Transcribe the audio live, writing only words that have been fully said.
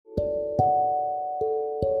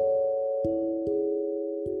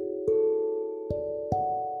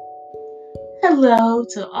Hello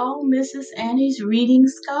to all Mrs. Annie's reading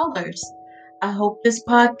scholars. I hope this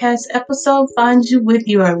podcast episode finds you with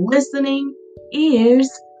your listening ears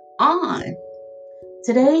on.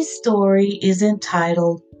 Today's story is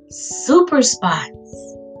entitled Super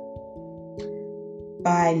Spots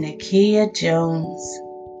by Nakia Jones.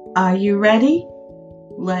 Are you ready?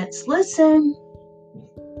 Let's listen.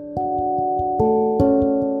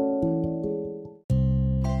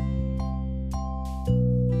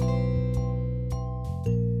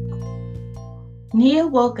 Nia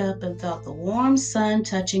woke up and felt the warm sun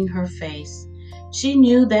touching her face. She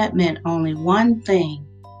knew that meant only one thing.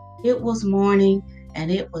 It was morning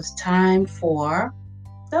and it was time for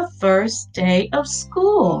the first day of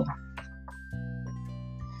school.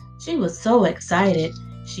 She was so excited,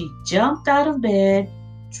 she jumped out of bed,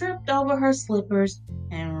 tripped over her slippers,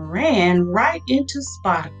 and ran right into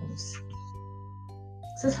Spartacles.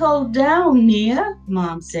 Slow down, Nia,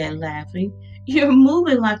 Mom said, laughing. You're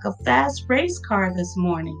moving like a fast race car this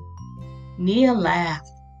morning. Nia laughed.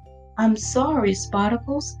 I'm sorry,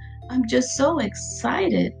 Spartacles. I'm just so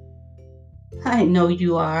excited. I know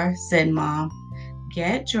you are, said Mom.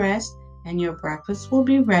 Get dressed and your breakfast will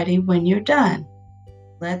be ready when you're done.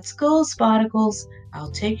 Let's go, Spartacles.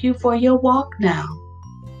 I'll take you for your walk now.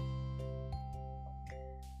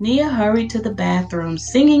 Nia hurried to the bathroom,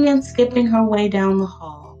 singing and skipping her way down the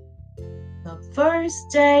hall. The first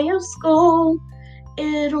day of school,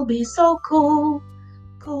 it'll be so cool,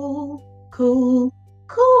 cool, cool,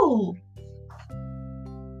 cool.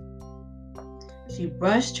 She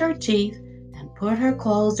brushed her teeth and put her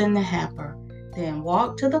clothes in the hamper, then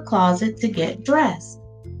walked to the closet to get dressed.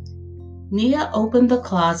 Nia opened the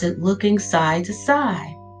closet looking side to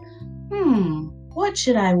side. What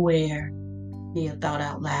should I wear? Nia thought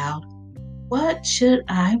out loud. What should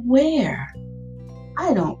I wear?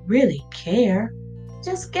 I don't really care.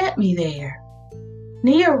 Just get me there.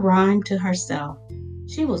 Nia rhymed to herself.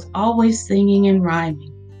 She was always singing and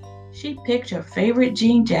rhyming. She picked her favorite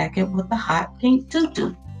jean jacket with a hot pink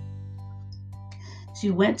tutu.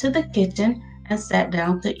 She went to the kitchen and sat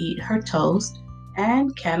down to eat her toast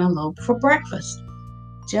and cantaloupe for breakfast.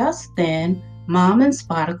 Just then, Mom and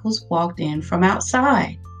Spartacles walked in from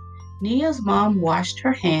outside. Nia's mom washed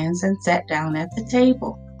her hands and sat down at the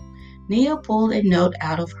table. Nia pulled a note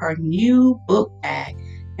out of her new book bag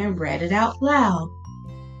and read it out loud.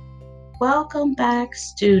 Welcome back,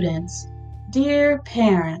 students. Dear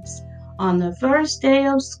parents, on the first day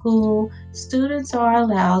of school, students are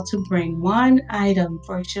allowed to bring one item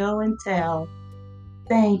for show and tell.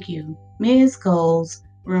 Thank you, Ms. Coles,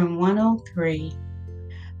 room 103.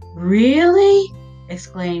 Really?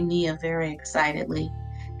 Exclaimed Nia very excitedly.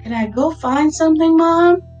 Can I go find something,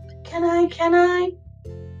 Mom? Can I?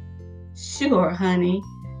 Sure, honey,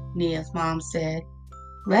 Nia's mom said.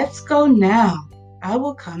 Let's go now. I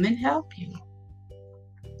will come and help you.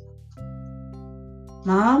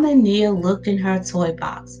 Mom and Nia looked in her toy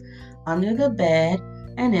box, under the bed,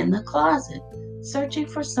 and in the closet, searching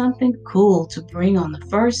for something cool to bring on the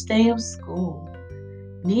first day of school.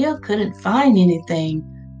 Nia couldn't find anything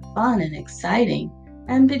fun and exciting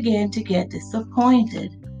and began to get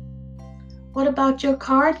disappointed. What about your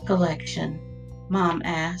card collection? Mom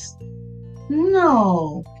asked.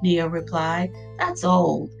 No, Nia replied. That's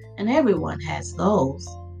old, and everyone has those.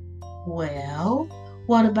 Well,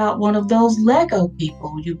 what about one of those Lego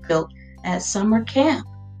people you built at summer camp?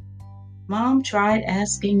 Mom tried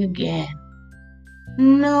asking again.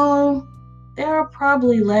 No, there are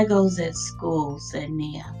probably Legos at school, said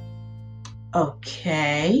Nia.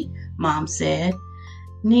 Okay, Mom said.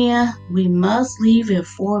 Nia, we must leave in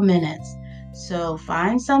 4 minutes, so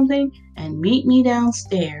find something and meet me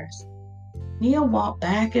downstairs. Nia walked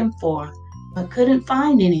back and forth, but couldn't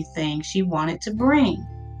find anything she wanted to bring.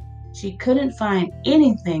 She couldn't find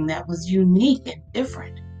anything that was unique and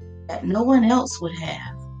different, that no one else would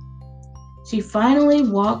have. She finally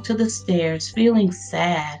walked to the stairs feeling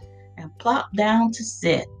sad and plopped down to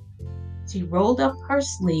sit. She rolled up her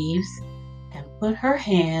sleeves and put her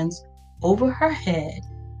hands over her head.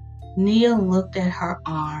 Nia looked at her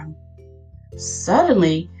arm.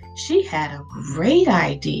 Suddenly, she had a great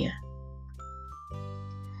idea.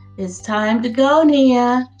 It's time to go,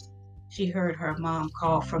 Nia, she heard her mom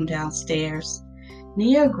call from downstairs.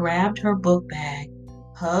 Nia grabbed her book bag,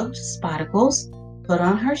 hugged Spartacles, put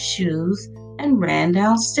on her shoes, and ran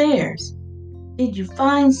downstairs. Did you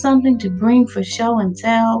find something to bring for show and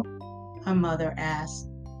tell? Her mother asked.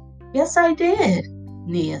 Yes, I did,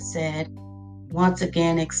 Nia said, once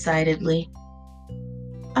again excitedly.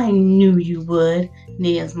 I knew you would,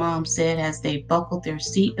 Nia's mom said as they buckled their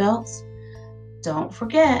seatbelts. Don't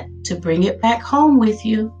forget to bring it back home with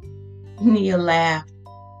you. Nia laughed.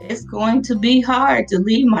 It's going to be hard to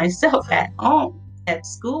leave myself at home, at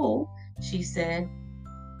school, she said.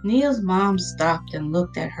 Nia's mom stopped and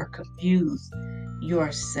looked at her confused.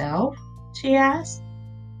 Yourself? She asked.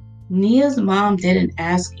 Nia's mom didn't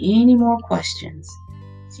ask any more questions.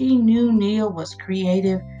 She knew Nia was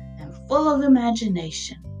creative and full of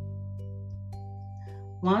imagination.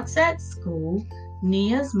 Once at school,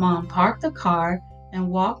 Nia's mom parked the car and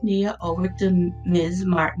walked Nia over to Ms.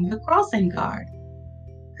 Martin, the crossing guard.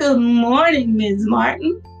 Good morning, Ms.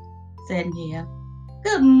 Martin, said Nia.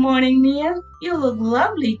 Good morning, Nia. You look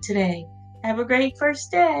lovely today. Have a great first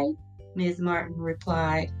day, Ms. Martin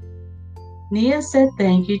replied. Nia said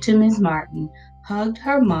thank you to Ms. Martin, hugged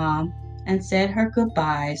her mom, and said her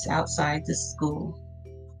goodbyes outside the school.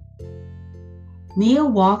 Nia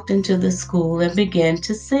walked into the school and began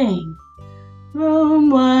to sing. Room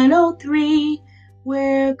 103,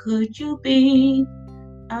 where could you be?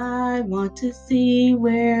 I want to see,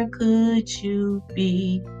 where could you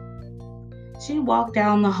be? She walked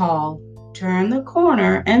down the hall, turned the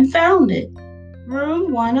corner, and found it.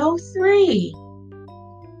 Room 103.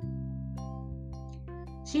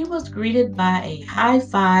 She was greeted by a high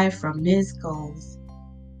five from Ms. Goals.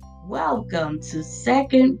 Welcome to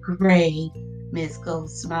second grade, Ms.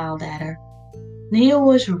 Goals smiled at her. Nia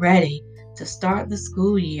was ready to start the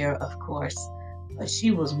school year, of course, but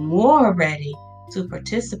she was more ready to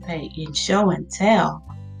participate in show and tell.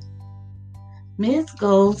 Ms.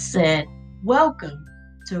 Goals said, Welcome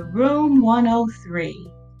to room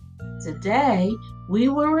 103. Today, we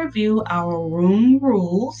will review our room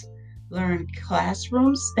rules, learn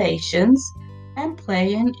classroom stations, and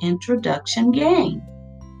play an introduction game.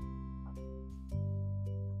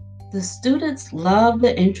 The students loved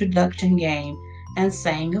the introduction game and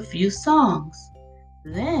sang a few songs.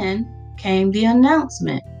 Then came the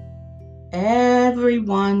announcement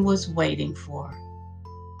everyone was waiting for.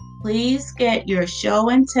 Please get your show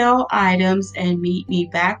and tell items and meet me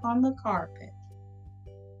back on the carpet.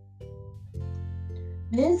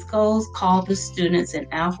 Ms. Goals called the students in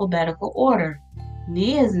alphabetical order.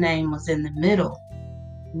 Nia's name was in the middle.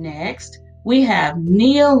 Next, we have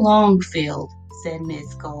Nia Longfield, said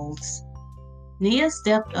Ms. Goals. Nia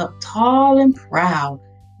stepped up tall and proud,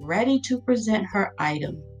 ready to present her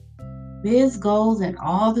item. Ms. Goals and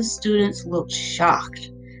all the students looked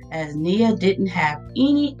shocked as Nia didn't have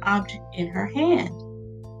any object in her hand.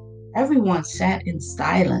 Everyone sat in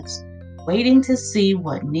silence, waiting to see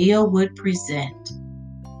what Nia would present.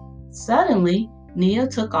 Suddenly, Nia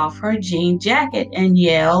took off her jean jacket and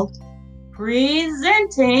yelled,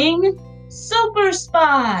 Presenting Super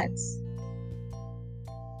Spots!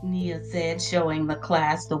 Nia said, showing the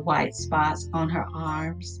class the white spots on her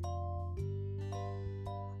arms.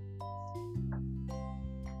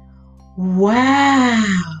 Wow!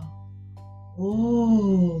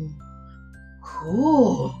 Oh,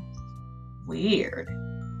 cool. Weird,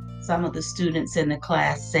 some of the students in the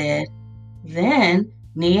class said. Then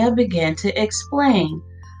Nia began to explain.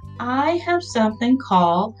 I have something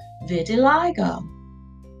called vitiligo.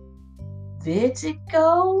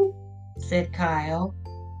 Vitigo? Said Kyle.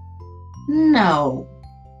 No,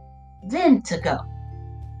 Ventigo,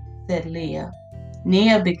 said Leah.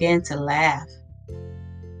 Nia began to laugh.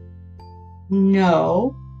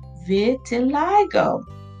 No, vitiligo.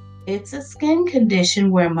 It's a skin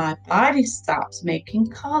condition where my body stops making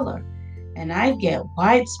color and I get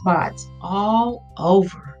white spots all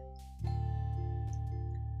over.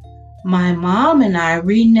 My mom and I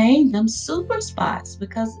renamed them super spots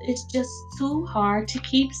because it's just too hard to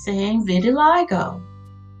keep saying vitiligo.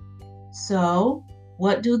 So,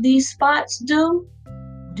 what do these spots do?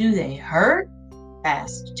 Do they hurt?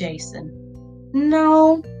 Asked Jason.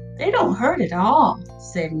 No, they don't hurt at all,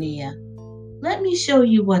 said Nia. Let me show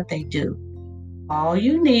you what they do. All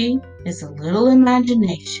you need is a little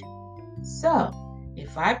imagination. So,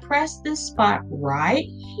 if I press this spot right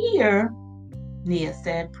here, Nia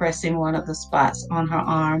said, pressing one of the spots on her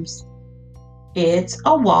arms, it's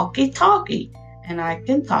a walkie-talkie, and I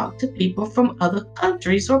can talk to people from other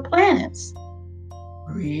countries or planets.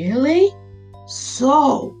 Really?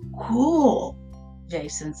 So cool,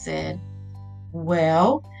 Jason said.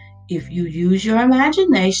 Well, if you use your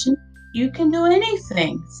imagination, you can do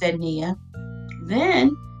anything, said Nia.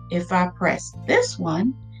 Then, if I press this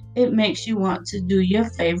one, it makes you want to do your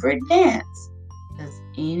favorite dance. Does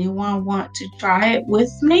anyone want to try it with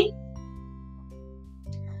me?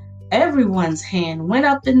 Everyone's hand went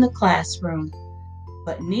up in the classroom,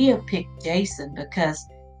 but Nia picked Jason because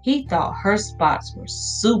he thought her spots were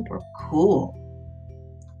super cool.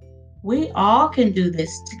 We all can do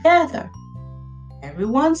this together.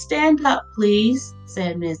 Everyone stand up, please,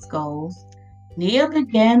 said Miss Goals. Nia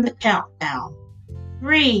began the countdown.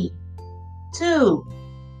 3, 2,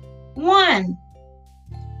 1.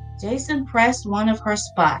 Jason pressed one of her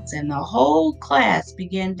spots and the whole class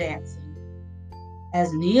began dancing.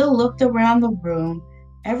 As Nia looked around the room,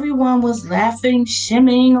 everyone was laughing,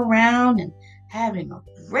 shimmying around, and having a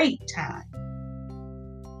great time.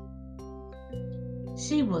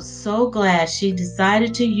 She was so glad she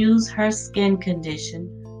decided to use her skin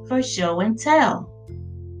condition for show and tell.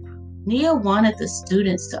 Nia wanted the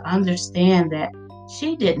students to understand that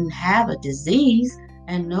she didn't have a disease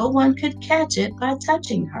and no one could catch it by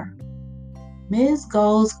touching her. Ms.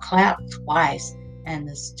 Goals clapped twice and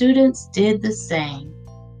the students did the same.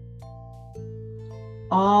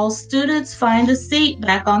 All students find a seat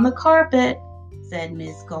back on the carpet, said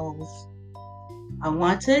Ms. Goals. I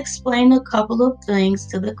want to explain a couple of things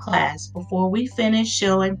to the class before we finish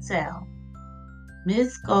show and tell.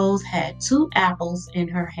 Ms. Goals had 2 apples in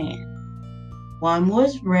her hand. One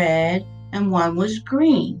was red and one was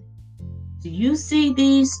green. Do you see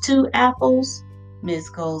these 2 apples? Ms.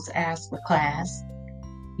 Goals asked the class.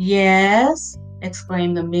 Yes,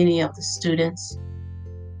 exclaimed many of the students.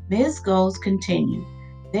 Ms. Goals continued.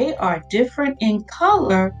 They are different in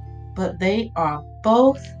color, but they are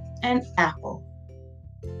both an apple.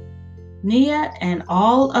 Nia and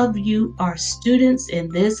all of you are students in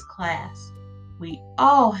this class. We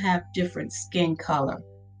all have different skin color,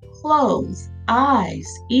 clothes, eyes,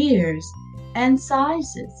 ears, and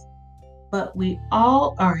sizes, but we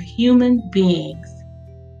all are human beings.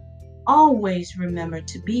 Always remember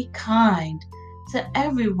to be kind to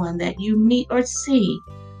everyone that you meet or see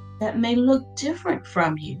that may look different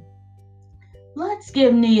from you. Let's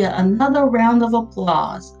give Nia another round of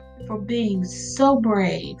applause for being so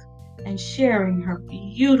brave and sharing her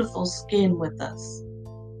beautiful skin with us.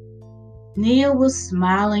 Nia was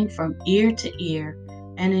smiling from ear to ear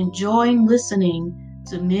and enjoying listening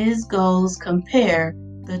to Ms. Goals compare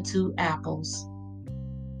the 2 apples.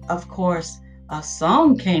 Of course, a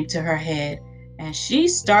song came to her head and she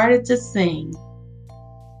started to sing.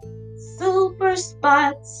 Super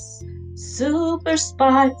spots,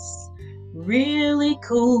 really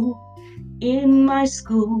cool in my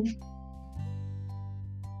school.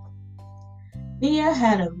 Nia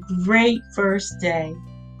had a great first day.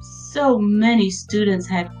 So many students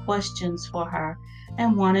had questions for her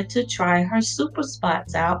and wanted to try her super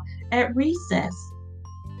spots out at recess.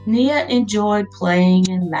 Nia enjoyed playing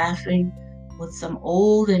and laughing with some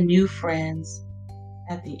old and new friends.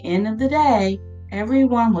 At the end of the day,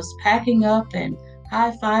 everyone was packing up and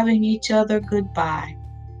high-fiving each other goodbye.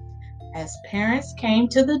 As parents came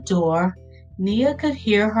to the door, Nia could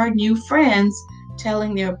hear her new friends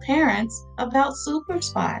telling their parents about super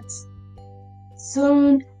spots.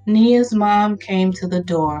 Soon, Nia's mom came to the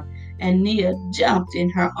door and Nia jumped in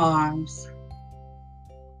her arms.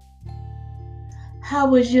 How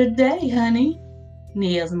was your day, honey?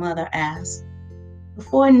 Nia's mother asked.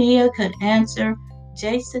 Before Nia could answer,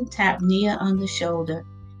 Jason tapped Nia on the shoulder.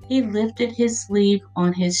 He lifted his sleeve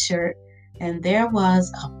on his shirt and there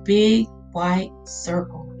was a big white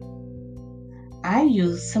circle. I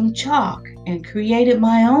used some chalk and created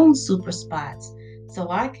my own super spots so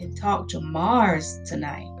I can talk to Mars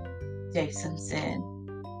tonight, Jason said.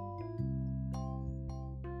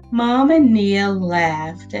 Mom and Nia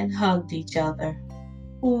laughed and hugged each other.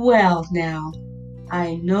 Well now,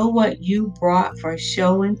 I know what you brought for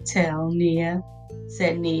show and tell, Nia,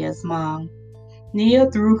 said Nia's mom. Nia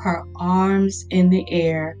threw her arms in the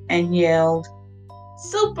air and yelled,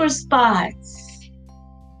 Super spots!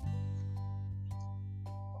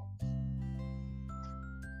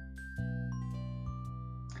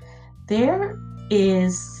 There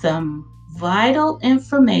is some vital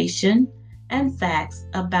information and facts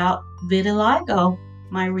about vitiligo,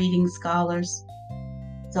 my reading scholars.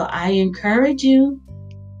 So I encourage you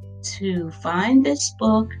to find this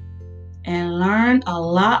book and learn a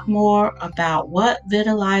lot more about what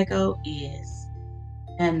vitiligo is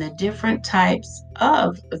and the different types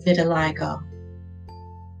of vitiligo.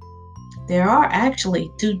 There are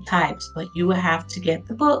actually 2 types, but you will have to get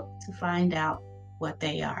the book to find out what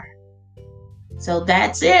they are. So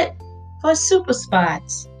that's it for Super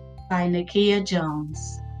Spots by Nakia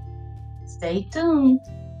Jones. Stay tuned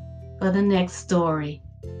for the next story.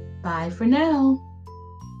 Bye for now.